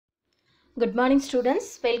Good morning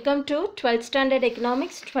students, welcome to 12th standard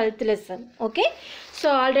economics 12th lesson. Okay, so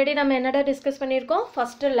already நம்ம என்னடா discuss பண்ணிருக்கோம்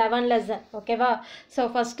first 11 lesson. Okay வா, so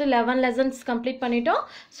first 11 lessons complete பண்ணிட்டோம்.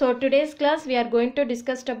 So today's class we are going to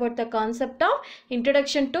discuss about the concept of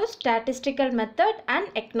introduction to statistical method and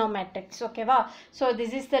econometrics. Okay வா, so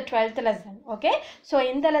this is the 12th lesson. Okay, so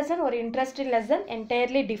இந்த lesson ஒரு interesting lesson,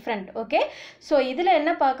 entirely different. Okay, so இதில்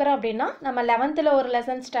என்ன பார்க்குறோம் அப்படின்னா நம்ம 11th ஒரு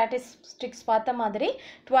lesson statistics பார்த்த மாதிரி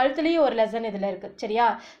 12thலயும் ஒரு lesson இதில் இருக்குது சரியா.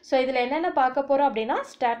 ஸோ இதில் என்னென்ன பார்க்க போகிறோம் அப்படின்னா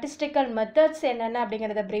statistical methods என்னென்ன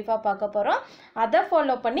அப்படிங்கிறத ப்ரீஃபாக பார்க்க போகிறோம். அதை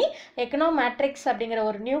ஃபாலோ பண்ணி எக்கனோமேட்ரிக்ஸ் அப்படிங்கிற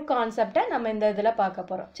ஒரு நியூ கான்செப்டை நம்ம இந்த இதில் பார்க்க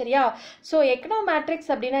போகிறோம் சரியா. ஸோ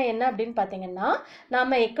எக்கனோமேட்ரிக்ஸ் அப்படின்னா என்ன அப்படின்னு பார்த்தீங்கன்னா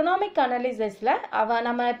நம்ம எக்கனாமிக் அனாலிசிஸில்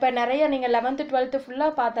நம்ம இப்போ நிறைய நீங்கள் 11th 12th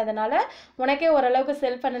ஃபுல்லாக பார்த்ததுனால உனக்கே ஓரளவுக்கு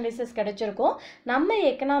செல்ஃப் அனாலிசிஸ் கிடைச்சிருக்கும். நம்ம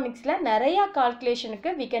எக்கனாமிக்ஸில் நிறையா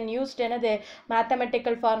கால்குலேஷனுக்கு we can use என்னது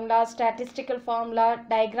mathematical formula, statistical formula,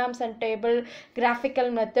 diagrams and table,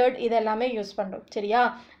 graphical method இதெல்லாமே யூஸ் பண்ணுறோம் சரியா.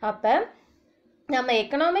 அப்போ நம்ம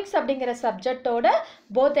எக்கனாமிக்ஸ் அப்படிங்கிற சப்ஜெக்டோட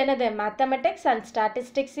போத் என்னது மேத்தமெட்டிக்ஸ் அண்ட்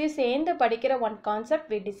ஸ்டாட்டிஸ்டிக்ஸையும் சேர்ந்து படிக்கிற one concept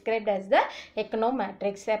we described as த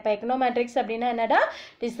எக்கனோமேட்ரிக்ஸ். இப்போ எக்கனோமேட்ரிக்ஸ் அப்படின்னா என்னடா,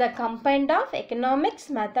 it is the combined of economics,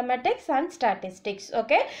 mathematics and statistics.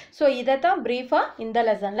 Okay, so இதை தான் ப்ரீஃபாக இந்த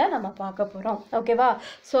லெசனில் நம்ம பார்க்க போகிறோம் ஓகேவா.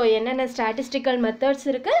 ஸோ என்னென்ன ஸ்டாட்டிஸ்டிக்கல் மெத்தட்ஸ்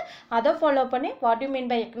இருக்குது அதை ஃபாலோ பண்ணி வாட் யூ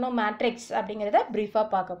மீன் பை எக்கனோமேட்ரிக்ஸ் அப்படிங்கிறத ப்ரீஃபாக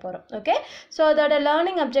பார்க்க போகிறோம். ஓகே, ஸோ அதோட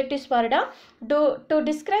லேர்னிங் அப்ஜெக்டிவ்ஸ் பாருடா, to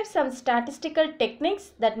describe some statistical techniques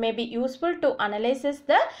that may be useful to analyze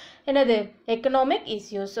the என்னது economic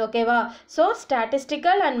issues. ஓகேவா. So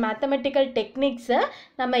statistical and mathematical techniques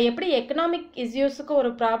நம்ம எப்படி எக்கனாமிக் இஷ்யூஸுக்கு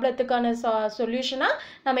ஒரு ப்ராப்ளத்துக்கான சொல்யூஷனாக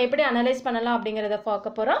நம்ம எப்படி அனலைஸ் பண்ணலாம் அப்படிங்கிறத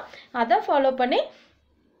பார்க்க போகிறோம். அதை ஃபாலோ பண்ணி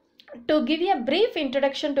to give a brief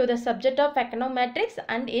introduction to the subject of econometrics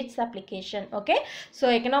and its application. Okay, so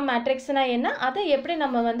econometrics na enna, adha eppadi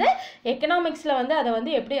நம்ம வந்து எக்கனாமிக்ஸில் வந்து அதை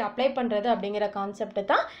வந்து எப்படி அப்ளை பண்ணுறது அப்படிங்கிற கான்செப்ட்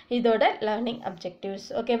தான் இதோட லேர்னிங் அப்ஜெக்டிவ்ஸ்.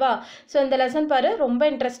 ஓகேவா. ஸோ இந்த லெசன் பாரு ரொம்ப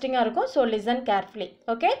இன்ட்ரெஸ்டிங்காக இருக்கும். So listen carefully.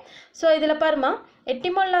 Okay, so இதில் பாருமா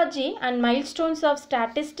etymology and milestones of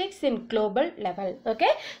statistics in global level. Okay,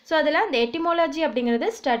 so அதில் அந்த etymology அப்படிங்கிறது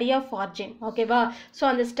ஸ்டடி ஆஃப் ஆர்ஜின். ஓகேவா. ஸோ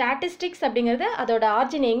அந்த ஸ்டாட்டிஸ்டிக்ஸ் அப்படிங்கிறது அதோட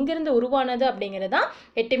ஆர்ஜின் எங்கிருந்து உருவானது அப்படிங்கிறது தான்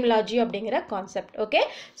etymology அப்படிங்கிற கான்செப்ட். ஓகே,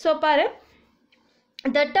 ஸோ பாரு,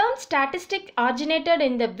 the term statistic originated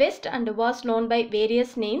in the west and was known by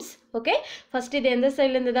various names. Okay, first இது எந்த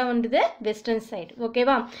சைட்லேருந்து தான் வந்தது, வெஸ்டர்ன் சைடு.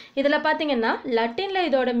 ஓகேவா. இதில் பார்த்தீங்கன்னா லட்டினில்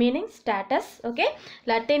இதோட மீனிங் ஸ்டாட்டஸ். ஓகே,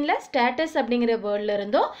 லட்டினில் ஸ்டாட்டஸ் அப்படிங்கிற வேர்டில்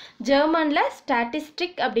இருந்தோம், ஜெர்மனில்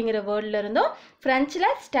ஸ்டாட்டிஸ்டிக் அப்படிங்கிற வேர்டில் இருந்தோம், ஃப்ரெஞ்சில்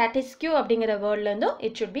ஸ்டாட்டிஸ்கியூ அப்படிங்கிற வேர்டில் இருந்தோம்.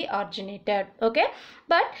 It should be originated. Okay,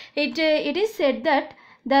 but it is said that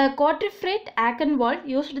the Gottfried Achenwald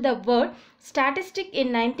used the word statistic in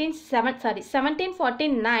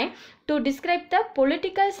 1749 to describe the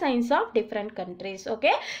political science of different countries.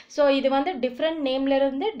 Okay, so இது வந்து different nameல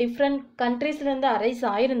இருந்து different countries இருந்து arise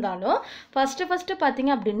ஆயிருந்தாலும் first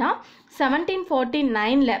பார்த்தீங்க அப்படின்னா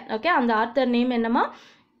 1749ல okay அந்த author name என்னமா,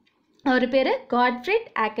 அவர் பேர் காட்ஃப்ரிட்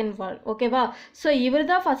ஆக்கன்வால்ட். ஓகேவா. ஸோ இவர்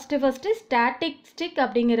தான் ஃபஸ்ட்டு ஸ்டாட்டிஸ்டிக்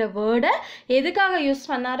அப்படிங்கிற வேர்டை எதுக்காக யூஸ்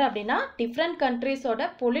பண்ணார் அப்படின்னா டிஃப்ரெண்ட் கண்ட்ரீஸோட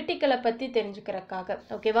பொலிட்டிக்கலை பற்றி தெரிஞ்சுக்கிறதுக்காக.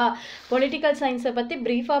 ஓகேவா, பொலிட்டிக்கல் சயின்ஸை பற்றி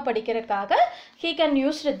ப்ரீஃபாக படிக்கிறதுக்காக he can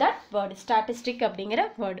use that word statistic அப்படிங்கிற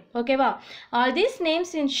வேர்டு. ஓகேவா. All these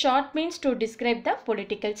names in short means to describe the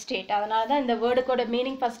political state. அதனால தான் இந்த வேர்டுக்கோட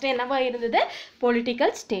மீனிங் ஃபஸ்ட்டு என்னவா இருந்தது,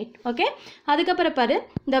 பொலிட்டிக்கல் ஸ்டேட். ஓகே, அதுக்கப்புறம் பாரு,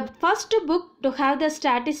 the first book to have the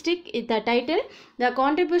statistic is the title The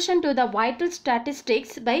Contribution to the Vital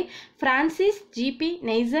Statistics by Francis G.P.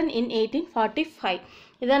 Nason in 1845.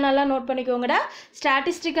 இதை நல்லா note பண்ணிக்கோங்கடா.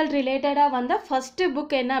 Statistical ரிலேட்டடாக வந்த ஃபஸ்ட்டு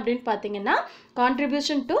புக் என்ன அப்படின்னு பார்த்தீங்கன்னா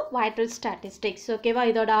கான்ட்ரிபியூஷன் டு வைட்டல் ஸ்டாட்டிஸ்டிக்ஸ். ஓகேவா.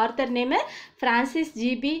 இதோட ஆர்த்தர் நேமு ஃப்ரான்சிஸ்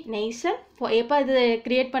ஜிபி நெய்சன். எப்போ இது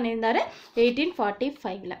கிரியேட் பண்ணியிருந்தாரு,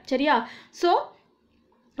 1845ல் சரியா. ஸோ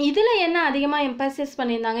இதில் என்ன அதிகமாக எம்பசைஸ்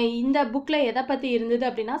பண்ணியிருந்தாங்க இந்த புக்கில் எதை பற்றி இருந்தது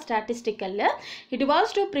அப்படின்னா ஸ்டாட்டிஸ்டிக்கலில் it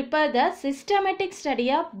was to prepare the systematic study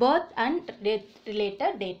of birth and death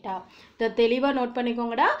related data. இதை தெளிவாக நோட்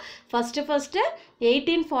பண்ணிக்கோங்கடா. ஃபஸ்ட்டு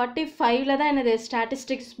 1845ல் தான் என்னது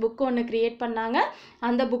ஸ்டாட்டிஸ்டிக்ஸ் புக் ஒன்று க்ரியேட் பண்ணாங்க.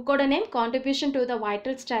 அந்த புக்கோட name contribution to the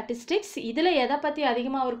vital statistics. இதில் எதை பற்றி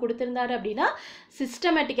அதிகமாக அவர் கொடுத்துருந்தாரு அப்படின்னா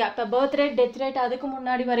சிஸ்டமேட்டிக்காக இப்போ பர்த் ரேட், டெத் ரேட் அதுக்கு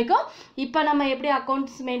முன்னாடி வரைக்கும் இப்போ நம்ம எப்படி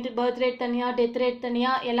அக்கௌண்ட்ஸ் பர்த் ரேட் தனியாக, டெத் ரேட்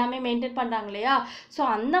தனியாக எல்லாமே மெயின்டைன் பண்ணுறாங்க இல்லையா. ஸோ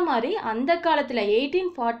அந்த மாதிரி அந்த காலத்தில்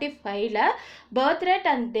 1845ல் பர்த் ரேட்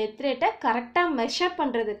அண்ட் டெத் ரேட்டை கரெக்டாக மெஷர்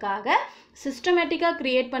பண்ணுறதுக்காக சிஸ்டமேட்டிக்காக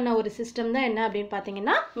க்ரியேட் பண்ண ஒரு சிஸ்டம் தான் என்ன அப்படின்னு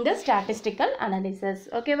பார்த்தீங்கன்னா இந்த ஸ்டாட்டிஸ்டிக்கல் அனாலிசிஸ்.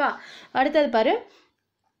 ஓகேவா. அடுத்தது பாரு,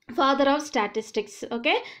 father of statistics.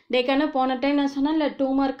 Okay, டேக்கான போன டைம் நான் சொன்னேன்ல 2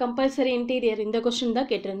 மார்க் கம்பல்சரி இன்டீரியர் இந்த கொஸ்டின் தான்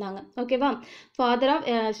கேட்டிருந்தாங்க. ஓகேவா, father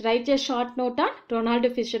of right a short note on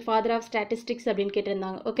Ronald Fisher father of statistics அப்படின்னு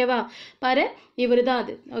கேட்டிருந்தாங்க. ஓகேவா, பாரு இவர் தான்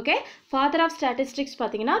அது. ஓகே, ஃபாதர் ஆஃப் ஸ்டாட்டிஸ்டிக்ஸ்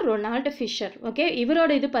பார்த்தீங்கன்னா ரொனால்டு ஃபிஷர். ஓகே,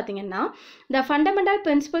 இவரோட இது பார்த்தீங்கன்னா த fundamental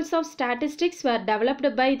principles of statistics were developed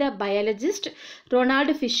by the biologist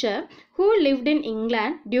Ronald Fisher who lived in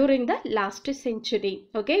England during the last century.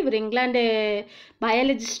 Okay, இவர் இங்கிலாந்து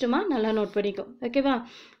பயாலஜிஸ்ட்டுமா நல்லா நோட் பண்ணிக்கோ. ஓகேவா,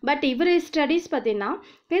 பட் இவர் ஸ்டடீஸ் பார்த்தீங்கன்னா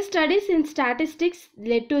his studies in statistics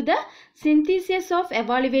led to the synthesis of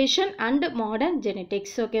evaluation and modern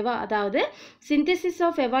genetics. ஓகேவா, அதாவது synthesis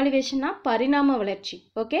of evaluationனா பரிணாம வளர்ச்சி.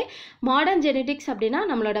 ஓகே, மாடர்ன் ஜெனட்டிக்ஸ் அப்படின்னா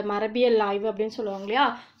நம்மளோட மரபியல் ஆய்வு அப்படின்னு சொல்லுவாங்க இல்லையா.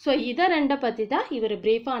 ஸோ இதை ரெண்டை பற்றி தான் இவர்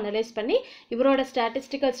பிரீஃபாக அனலைஸ் பண்ணி இவரோட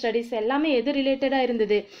ஸ்டாட்டிஸ்டிக்கல் ஸ்டடீஸ் எல்லாமே எது ரிலேட்டடாக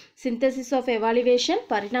இருந்தது, சிந்தசிஸ் ஆஃப் எவாலுவேஷன்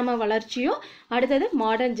பரிணாம வளர்ச்சியும், அடுத்தது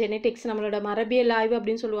மாடர்ன் ஜெனட்டிக்ஸ் நம்மளோட மரபியல் ஆய்வு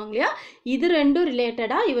அப்படின்னு சொல்லுவாங்க இல்லையா. இது ரெண்டும்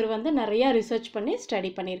ரிலேட்டடாக இவர் வந்து நிறையா ரிசர்ச் பண்ணி ஸ்டடி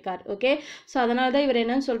பண்ணியிருக்கார். ஓகே, ஸோ அதனால தான் இவர்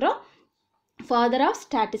என்னன்னு சொல்கிறோம், ஃபாதர் ஆஃப்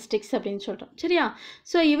ஸ்டாட்டிஸ்டிக்ஸ் அப்படின்னு சொல்கிறோம். சரியா,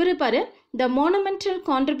 ஸோ இவர் பாரு, the monumental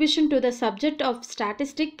contribution to the subject of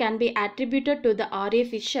statistics can be attributed to the R.A.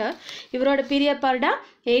 Fisher. இவரோட பீரியட் பாருடா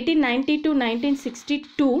 1890 to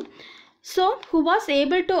 1962. So, who was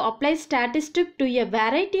able to apply statistics to a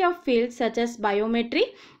variety of fields such as biometry.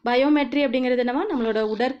 Biometry அப்படிங்கிறது என்னவா, நம்மளோட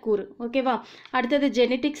உடற்கூறு. ஓகேவா, அடுத்தது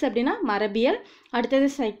genetics அப்படின்னா மரபியல், அடுத்தது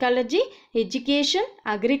psychology, education,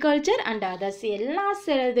 agriculture and others. எல்லா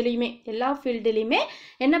இதுலேயுமே எல்லா ஃபீல்டுலேயுமே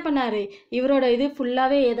என்ன பண்ணார், இவரோட இது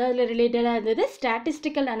ஃபுல்லாகவே ஏதாவது ரிலேட்டடாக இருந்தது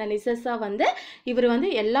ஸ்டாட்டிஸ்டிக்கல் அனாலிசிஸாக வந்து இவர் வந்து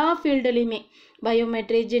எல்லா ஃபீல்டுலேயுமே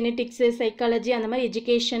பயோமெட்ரி, ஜெனட்டிக்ஸு, சைக்காலஜி, அந்த மாதிரி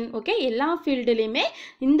எஜுகேஷன், ஓகே எல்லா ஃபீல்டுலேயுமே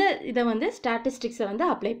இந்த இதை வந்து ஸ்டாட்டிஸ்டிக்ஸை வந்து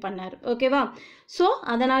அப்ளை பண்ணார். ஓகேவா, ஸோ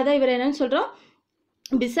அதனால தான் இவர் என்னன்னு சொல்கிறோம்,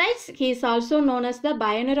 besides he is also known as the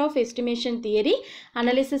pioneer of estimation theory,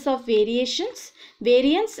 analysis of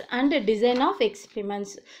variance and design of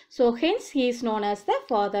experiments. So hence he is known as the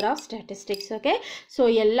father of statistics. Okay, so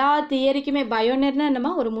எல்லா தியரிக்குமே பயோனியர்னா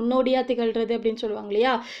என்னமா ஒரு முன்னோடியாக திகழ்கிறது அப்படின்னு சொல்லுவாங்க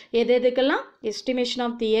இல்லையா. எதுக்கெல்லாம் estimation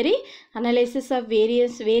of theory, analysis of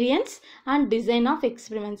variance and design of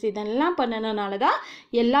experiments, இதெல்லாம் பண்ணனால தான்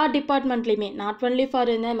எல்லா டிபார்ட்மெண்ட்லேயுமே நாட் ஒன்லி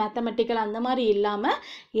ஃபார் இந்த மேத்தமெட்டிக்கல் அந்த மாதிரி இல்லாமல்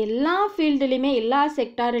எல்லா ஃபீல்டுலேயுமே எல்லா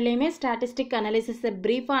செக்டார்லேயுமே ஸ்டாட்டிஸ்டிக் அனாலிசிஸை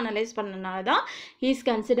ப்ரீஃபாக அனலைஸ் பண்ணனால தான் is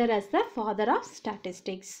consider as the father of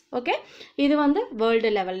statistics. Okay, இது வந்து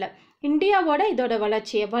வேர்ல்டு லெவலில். இந்தியாவோட இதோட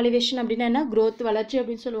வளர்ச்சி எவாலுவேஷன் அப்படின்னா என்ன, க்ரோத் வளர்ச்சி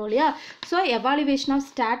அப்படின்னு சொல்லுவோம் இல்லையா. So evaluation of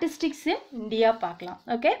statistics in India பார்க்கலாம்.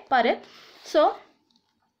 ஓகே பாரு, ஸோ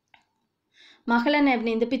மகளன்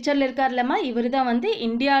எப்படி இந்த பிக்சரில் இருக்கார்லம்மா, இவர் தான் வந்து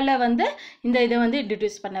இந்தியாவில் வந்து இந்த இதை வந்து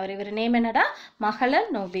இன்ட்ரடியூஸ் பண்ணவர். இவர் நேம் என்னடா,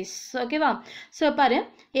 மகளன் நோபிஸ். ஓகேவா, ஸோ பாரு,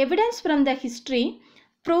 evidence from the history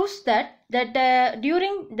proves that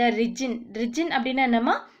during the regime அப்படின்னா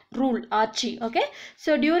என்னம்மா, rule ஆட்சி. okay,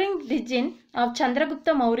 so during regime of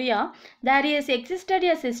Chandragupta Maurya there is existed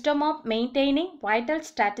a system of maintaining vital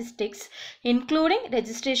statistics including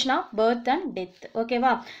registration of birth and death. okay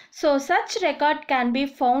va, so such record can be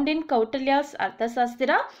found in Kautilya's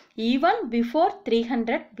Arthashastra even before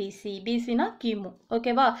 300 BC. BC na kimu.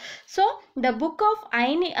 okay va, so the book of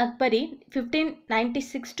Aini Akbari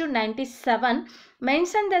 1596 to 97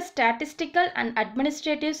 mention the statistical and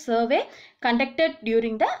administrative survey conducted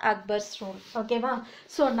during the Akbar's rule. okay va,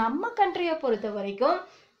 so நம்ம கண்ட்ரியை பொறுத்த வரைக்கும்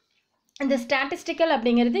இந்த statistical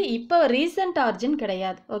அப்படிங்கிறது இப்போ recent origin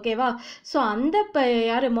கிடையாது. ஓகேவா, so அந்த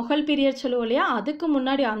யார் முகல் பீரியட் சொல்லுவோம் இல்லையா, அதுக்கு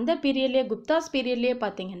முன்னாடி அந்த பீரியட்லேயே குப்தாஸ் பீரியட்லேயே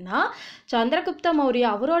பார்த்தீங்கன்னா சந்திரகுப்த மௌரிய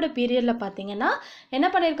அவரோட பீரியடில் பார்த்தீங்கன்னா என்ன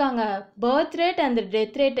பண்ணியிருக்காங்க, birth rate and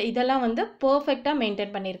death rate இதெல்லாம் வந்து பர்ஃபெக்டாக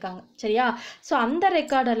மெயின்டைன் பண்ணியிருக்காங்க. சரியா, ஸோ அந்த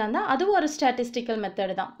ரெக்கார்டெல்லாம் தான் அது ஒரு ஸ்டாட்டிஸ்டிக்கல்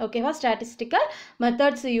மெத்தட் தான். ஓகேவா, ஸ்டாட்டிஸ்டிக்கல்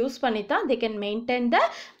மெத்தட்ஸ் யூஸ் பண்ணி தான் they can maintain the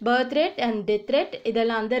birth rate and death rate,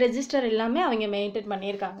 இதெல்லாம் அந்த ரெஜிஸ்டர் எல்லாமே அவங்க மெயின்டைன்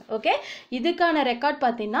பண்ணியிருக்காங்க. ஓகே, இதுக்கான ரெக்கார்ட்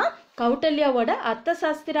பார்த்தீங்கன்னா கௌட்டல்யாவோட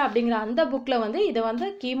அர்த்தசாஸ்திரா அப்படிங்கிற அந்த புக்கில் வந்து இதை வந்து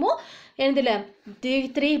கிமு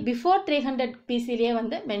பிஃபோர் 300 பிசிலேயே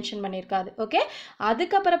வந்து மென்ஷன் பண்ணியிருக்காது. ஓகே,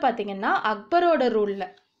 அதுக்கப்புறம் பார்த்தீங்கன்னா அக்பரோட ரூலில்,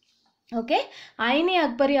 ஓகே ஐனி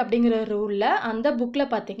அக்பரி அப்படிங்கிற ரூலில் அந்த புக்கில்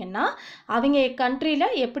பார்த்தீங்கன்னா அவங்க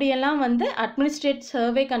கண்ட்ரியில் எப்படியெல்லாம் வந்து அட்மினிஸ்ட்ரேட்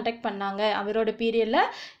சர்வே கண்டக்ட் பண்ணாங்க, அவரோட பீரியடில்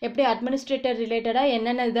எப்படி அட்மினிஸ்ட்ரேட்டர் ரிலேட்டடாக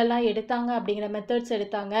என்னென்ன இதெல்லாம் எடுத்தாங்க அப்படிங்கிற மெத்தட்ஸ்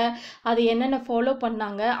எடுத்தாங்க, அது என்னென்ன ஃபாலோ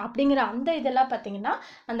பண்ணாங்க அப்படிங்கிற அந்த இதெல்லாம் பார்த்தீங்கன்னா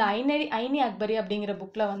அந்த ஐனி அக்பரி அப்படிங்கிற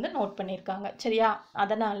புக்கில் வந்து நோட் பண்ணியிருக்காங்க. சரியா,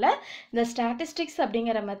 அதனால் இந்த ஸ்டாட்டிஸ்டிக்ஸ்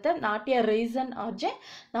அப்படிங்கிற method not a reason RJ,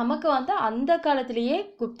 நமக்கு வந்து அந்த காலத்திலேயே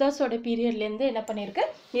குப்தாஸோட பீரியட்லேருந்து என்ன பண்ணியிருக்கு,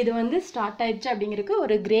 இது வந்து ஸ்டார்ட் ஆயிடுச்சு அப்படிங்கிறதுக்கு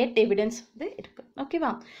ஒரு கிரேட் எவிடன்ஸ் வந்து இருக்குது. ஓகேவா,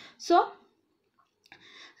 ஸோ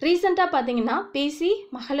ரீசெண்டாக பார்த்தீங்கன்னா PC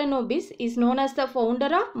Mahalanobis is known as the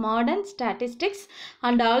founder of modern statistics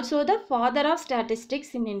and also the father of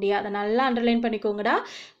statistics in India. அதை நல்லா அண்டர்லைன் பண்ணிக்கோங்கடா.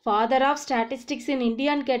 ஃபாதர் ஆஃப் ஸ்டாட்டிஸ்டிக்ஸ் இன்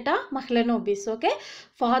இந்தியான்னு கேட்டால் மஹலனோபிஸ். ஓகே,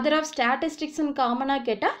 ஃபாதர் ஆஃப் ஸ்டாட்டிஸ்டிக்ஸ்ன்னு காமனாக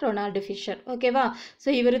கேட்டால் ரொனால்டு ஃபிஷர். ஓகேவா? ஸோ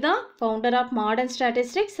இவர் தான் founder of modern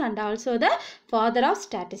statistics and also the father of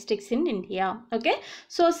statistics in India. Okay,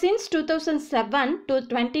 so since 2007 to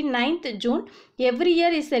 29th June every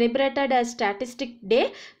year is celebrated as Statistic Day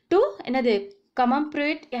to என்னது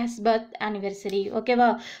commemorate his birth anniversary. ஓகேவா?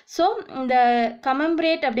 So இந்த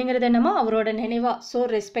commemorate அப்படிங்கிறது என்னமோ அவரோட நினைவா, so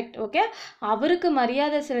respect. Okay, அவருக்கு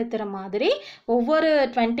மரியாதை செலுத்துகிற மாதிரி ஒவ்வொரு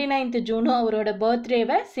 29th ஜூனும் அவரோட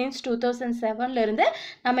பர்த்டேவை சின்ஸ் 2007லேருந்து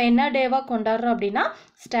நம்ம என்ன டேவாக கொண்டாடுறோம் அப்படின்னா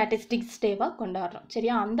ஸ்டாட்டிஸ்டிக்ஸ் டேவாக கொண்டாடுறோம்.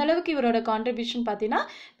 சரியா? அந்தளவுக்கு இவரோட கான்ட்ரிபியூஷன் பார்த்தீங்கன்னா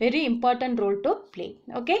very important role to play.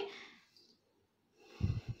 Okay.